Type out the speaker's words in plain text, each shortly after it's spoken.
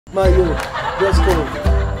My youth, just go.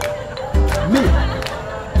 Me,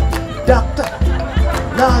 doctor,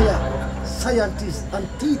 lawyer, scientist,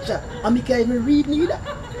 and teacher, and me can't even read neither.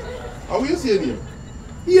 How are you saying him?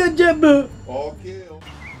 Yeah, Jebbe. Okay.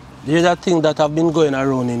 There's a thing that have been going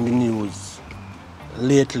around in the news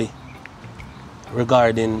lately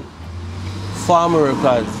regarding farm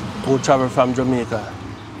workers who travel from Jamaica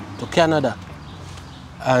to Canada,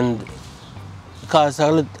 and cause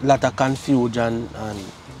a lot of confusion and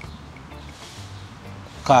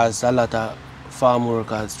cause a lot of farm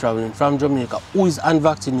workers traveling from Jamaica who is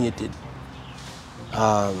unvaccinated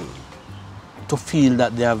to feel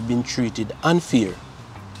that they have been treated unfair.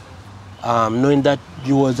 Knowing that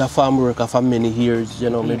you was a farm worker for many years,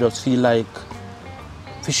 you know, me just feel like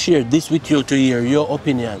to share this with you to hear your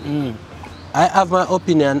opinion. I have my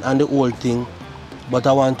opinion on the whole thing, but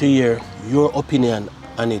I want to hear your opinion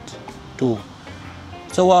on it too.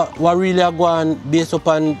 So what really are going based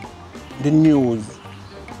upon the news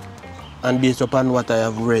and based upon what I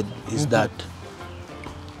have read is that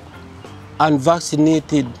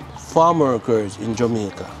unvaccinated farm workers in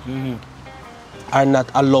Jamaica are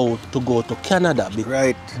not allowed to go to Canada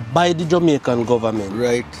by the Jamaican government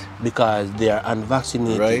because they are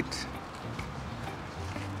unvaccinated.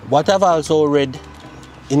 What I've also read,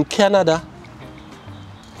 in Canada,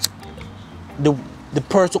 the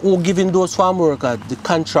person who giving those farm workers the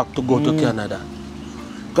contract to go to Canada,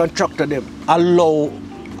 Contractor them.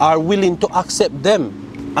 are willing to accept them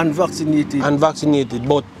unvaccinated,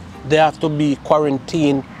 but they have to be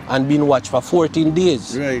quarantined and being watched for 14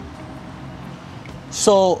 days.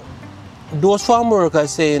 So those farm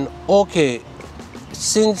workers saying, okay,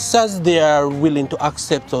 since as they are willing to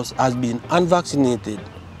accept us as being unvaccinated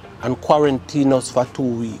and quarantine us for 2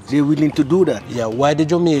 weeks. They're willing to do that? Yeah, why the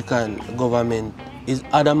Jamaican government is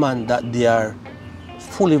adamant that they are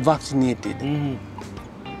fully vaccinated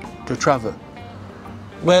to travel?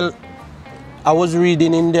 Well, I was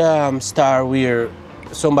reading in the Star where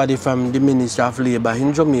somebody from the Ministry of Labour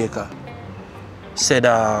in Jamaica said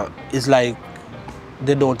it's like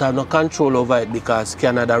they don't have no control over it because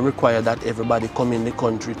Canada requires that everybody come in the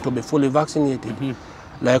country to be fully vaccinated.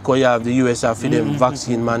 Like how you have the US have for them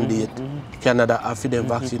vaccine mandate, Canada have for them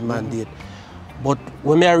vaccine mandate. But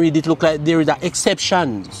when I read it, look like there is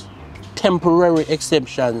exceptions, temporary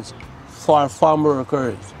exceptions for farm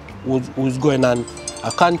workers who's going on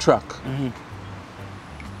a contract.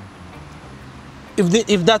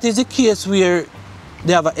 If that is the case where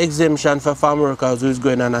they have an exemption for farm workers who's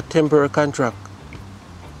going on a temporary contract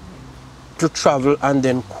to travel and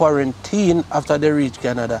then quarantine after they reach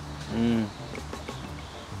Canada,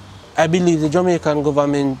 I believe the Jamaican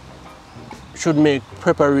government should make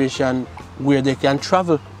preparation where they can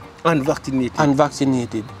travel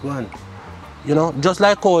unvaccinated. Go on. You know, just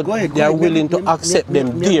like how they are willing to accept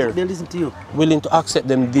them there, listen to you. willing to accept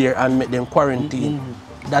them there and make them quarantine.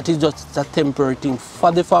 That is just a temporary thing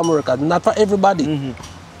for the farm workers, not for everybody.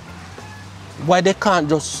 Why they can't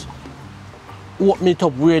just open it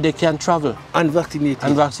up where they can travel? Unvaccinated.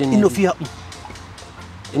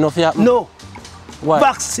 Enough happen? No. Why?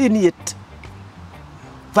 Vaccinate.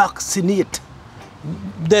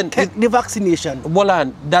 Then take the vaccination.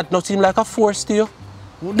 Well, that not seem like a force to you?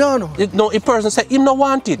 No. A person say him no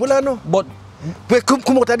want it. Well, I know. But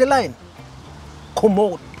come out of the line. Come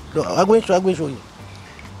out. No, I'm going to show you.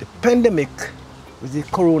 The pandemic with the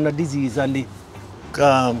corona disease and the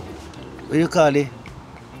what you call it,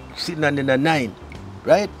 sitting under the 9,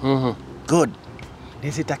 right? Good.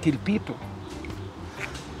 They say to kill people.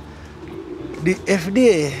 The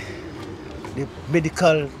FDA, the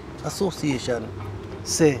medical association,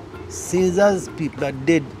 say since as people are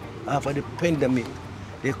dead after the pandemic,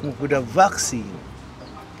 they come up with a vaccine.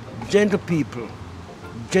 Gentle people,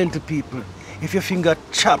 if your finger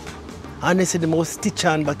chop and they say they must stitch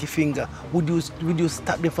on back your finger, would you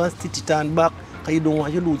stop them from stitch it on back? Because you don't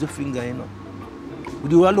want you to lose your finger, you know.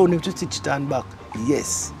 Would you allow them to stitch it on back?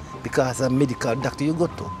 Yes, because a medical doctor you go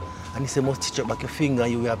to, and he say must stitch up back your finger,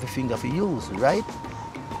 you will have a finger for use, right?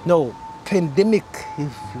 Now, pandemic,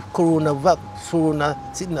 if corona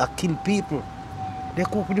sitting and kill people, they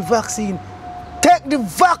come up with the vaccine. Take the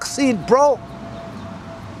vaccine, bro.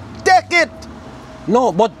 Take it.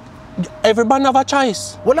 No, but everybody have a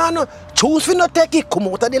choice. Well, I know. Choose to not take it, come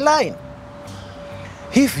out of the line.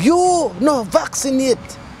 If you not vaccinate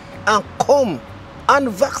and come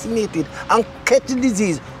unvaccinated and catch the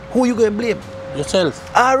disease, who you going to blame?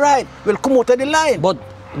 Yourself. All right, well, come out of the line. But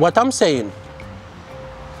what I'm saying,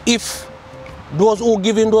 if those who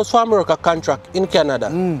giving those farm worker contract in Canada,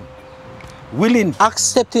 willing,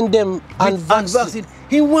 accepting them and vaccine,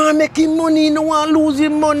 he want to make him money, he don't want to lose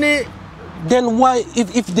him money. then why,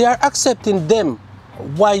 if they are accepting them,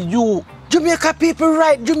 why you? Jamaica people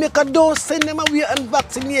right, Jamaica don't send them away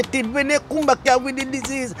unvaccinated when they come back here with the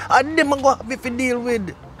disease and them are going to have to deal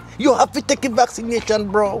with. You have to take a vaccination,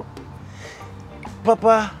 bro.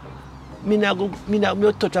 Papa, me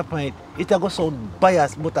not touch a point. It go sound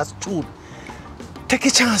biased, but that's true. Take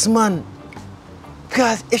a chance, man.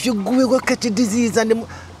 Because if you go catch a disease and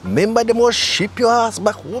remember they must ship your ass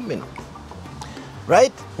back home, you know.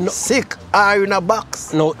 Right? No. Sick or in a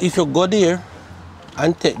box. No, if you go there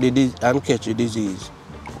and take the and catch the disease.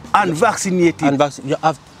 Unvaccinated.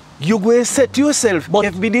 You go and set yourself, but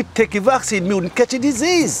if we did take a vaccine, we wouldn't catch a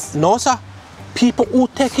disease. No, sir. People who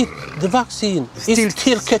take it, the vaccine, is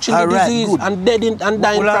still catching the disease good. And dead and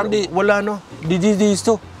dying from the disease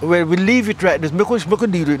too. Well, we leave it right. Let's make a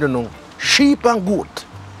deal with it now. Sheep and goat.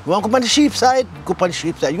 You want to go on the sheep side? Go on the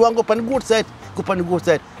sheep side. You want to go on the goat side? Go on the goat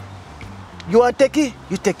side. You want to take it?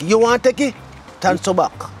 You take it. You want to take it? Turn so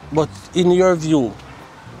back. But in your view,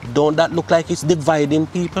 don't that look like it's dividing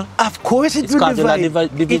people? Of course it will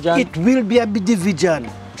divide. It will be a division.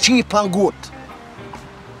 Sheep and goat.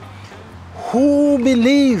 Who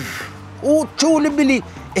believe? Who truly believe?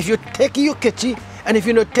 If you take it, you catch it. And if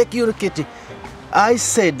you don't take it, you don't catch it. I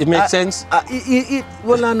said... It makes sense? I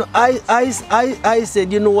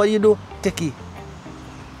said, you know what you do? Take it.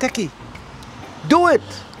 Take it. Do it.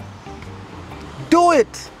 Do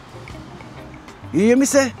it. You hear me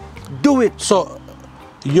say? Do it. So,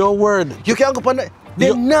 your word... You can't go on the...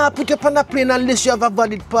 They not put you on the plane unless you have a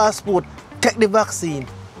valid passport. Take the vaccine.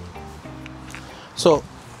 So,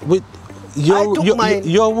 with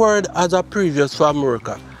your word as a previous farm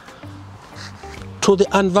worker, to the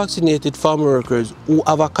unvaccinated farm workers who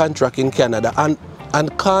have a contract in Canada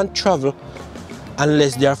and can't travel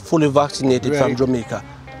unless they are fully vaccinated from Jamaica,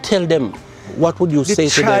 tell them, what would you say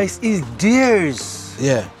to them? The choice is theirs.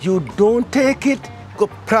 Yeah. You don't take it, go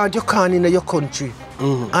plant your corn in your country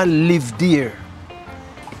and live there.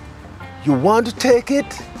 You want to take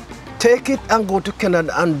it and go to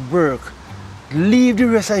Canada and work. Leave the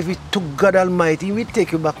rest of it to God Almighty. He will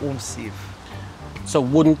take you back home safe. So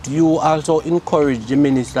wouldn't you also encourage the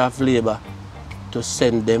Minister of Labour to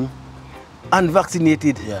send them?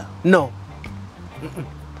 Unvaccinated? Yeah. No.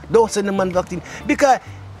 Don't send them unvaccinated. Because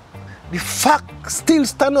the fact still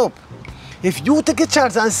stand up. If you take a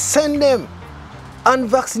chance and send them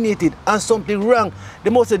unvaccinated and something wrong, they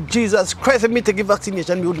must say, Jesus Christ, if me take a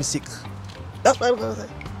vaccination, we wouldn't sick. That's what I'm going to say.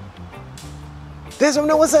 That's what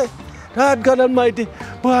I'm going to say. God Almighty,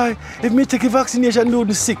 boy, if me take a vaccination, we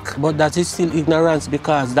wouldn't sick. But that is still ignorance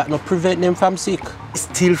because that not prevent them from sick.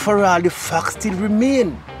 Still for all, the facts still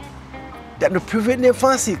remain. That not prevent them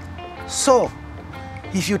from sick. So,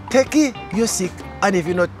 if you take it, you're sick. And if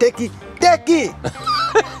you not take it, take it.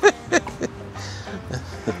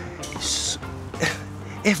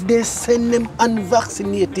 If they send them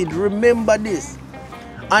unvaccinated, remember this.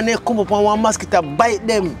 And they come up and one mosquito bite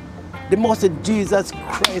them. They must say, Jesus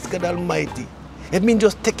Christ, God Almighty. It means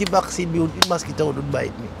just take a vaccine, the mosquito wouldn't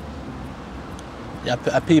bite me. Yeah,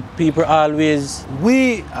 people always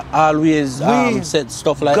said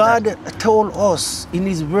stuff like God that. God told us in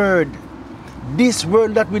His Word, this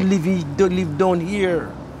world that we live down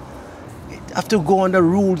here, it have to go under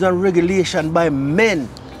rules and regulation by men,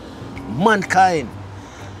 mankind.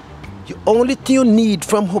 The only thing you need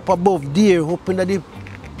from up above there, up in the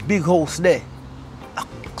big house there,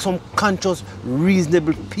 some conscious,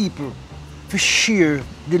 reasonable people to share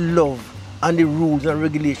the love and the rules and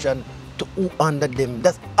regulation to who under them.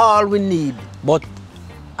 That's all we need. But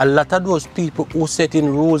a lot of those people who set in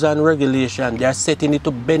rules and regulation, they are setting it to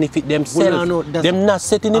benefit themselves. Well, they're not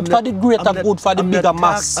setting it for the greater good, for the bigger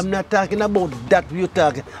mass. I'm not talking about that you're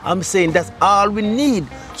talking. I'm saying that's all we need.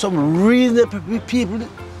 Some reasonable people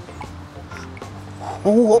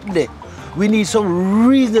who up there. We need some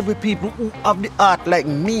reasonable people who have the heart like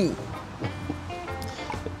me.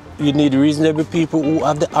 You need reasonable people who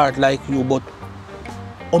have the heart like you, but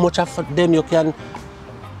how much of them you can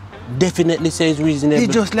definitely say is reasonable?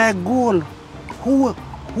 It's just like gold. Who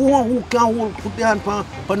can put their hand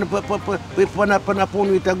on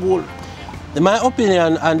with a gold? My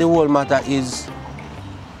opinion on the whole matter is...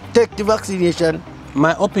 Take the vaccination.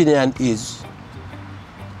 My opinion is...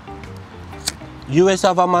 US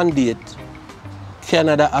have a mandate,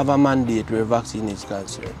 Canada have a mandate where vaccine is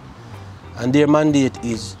concerned. And their mandate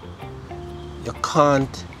is you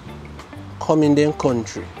can't come in their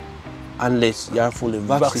country unless you are fully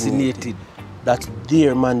vaccinated. That's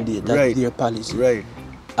their mandate, that's their policy. Right.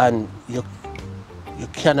 And you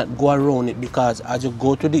cannot go around it because as you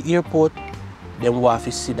go to the airport, then we have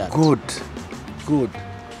to see that. Good. Good.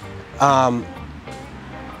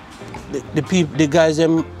 the guys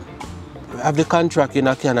them have the contract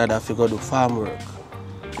in Canada to go do farm work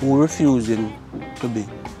who refusing to be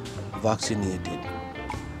vaccinated.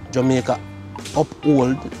 Jamaica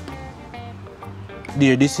uphold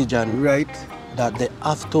their decision that they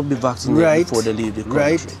have to be vaccinated before they leave the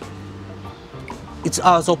country. It's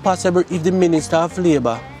also possible if the Minister of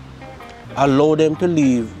Labour allow them to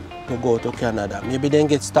leave to go to Canada. Maybe they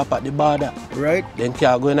get stopped at the border. Then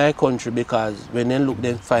can't go in our country because when they look,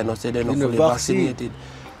 they find out say they're not fully vaccinated.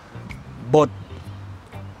 But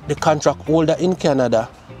the contract holder in Canada,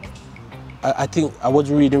 I think I was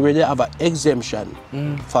reading where they have an exemption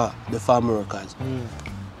for the farm workers.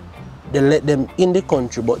 They let them in the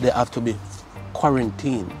country, but they have to be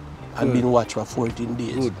quarantined and being watched for 14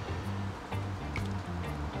 days.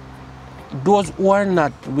 Those who are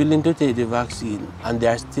not willing to take the vaccine and they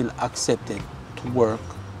are still accepted to work,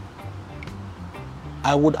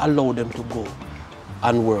 I would allow them to go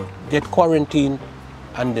and work. Get quarantined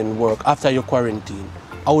and then work. After your quarantine,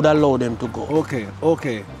 I would allow them to go.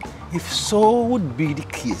 Okay. If so would be the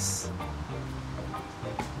case,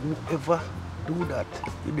 whoever do that,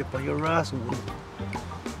 you depend on your ass,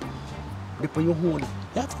 depend on your own.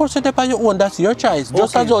 Yeah, of course you depend on your own, that's your choice.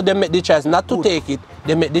 Just as though they make the choice not to take it,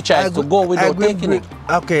 they make the choice to go without taking it.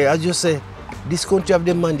 Okay, as you say, this country have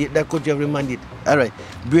the mandate, that country have the mandate. All right,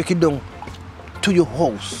 break it down to your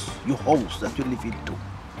house that you live into.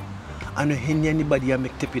 And you anybody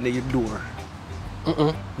make tapping at your door.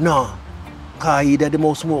 No. Because either the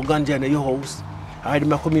most smoke ganja in your house, or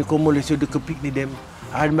they come in come molest you, they can picnic them,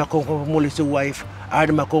 or they come molest your wife, or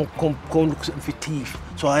they come look for thief.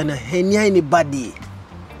 So I know anybody.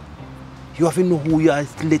 You have to know who you are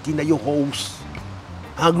letting in your house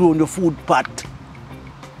and grow in your food pot.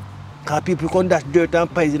 Because people come dash dirt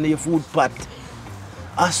and pies in your food pot.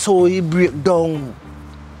 And so you break down.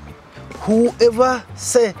 Whoever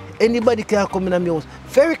say anybody can come in my house,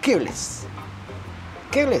 very careless.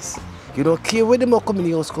 Careless. You don't care where them come in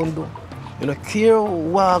your house come do. You don't care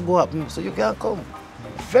what go happen, so you can't come.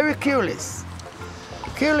 Very careless.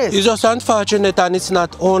 Careless. It's just unfortunate, and it's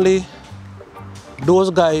not only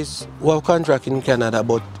those guys who have contract in Canada,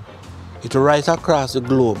 but it's right across the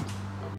globe.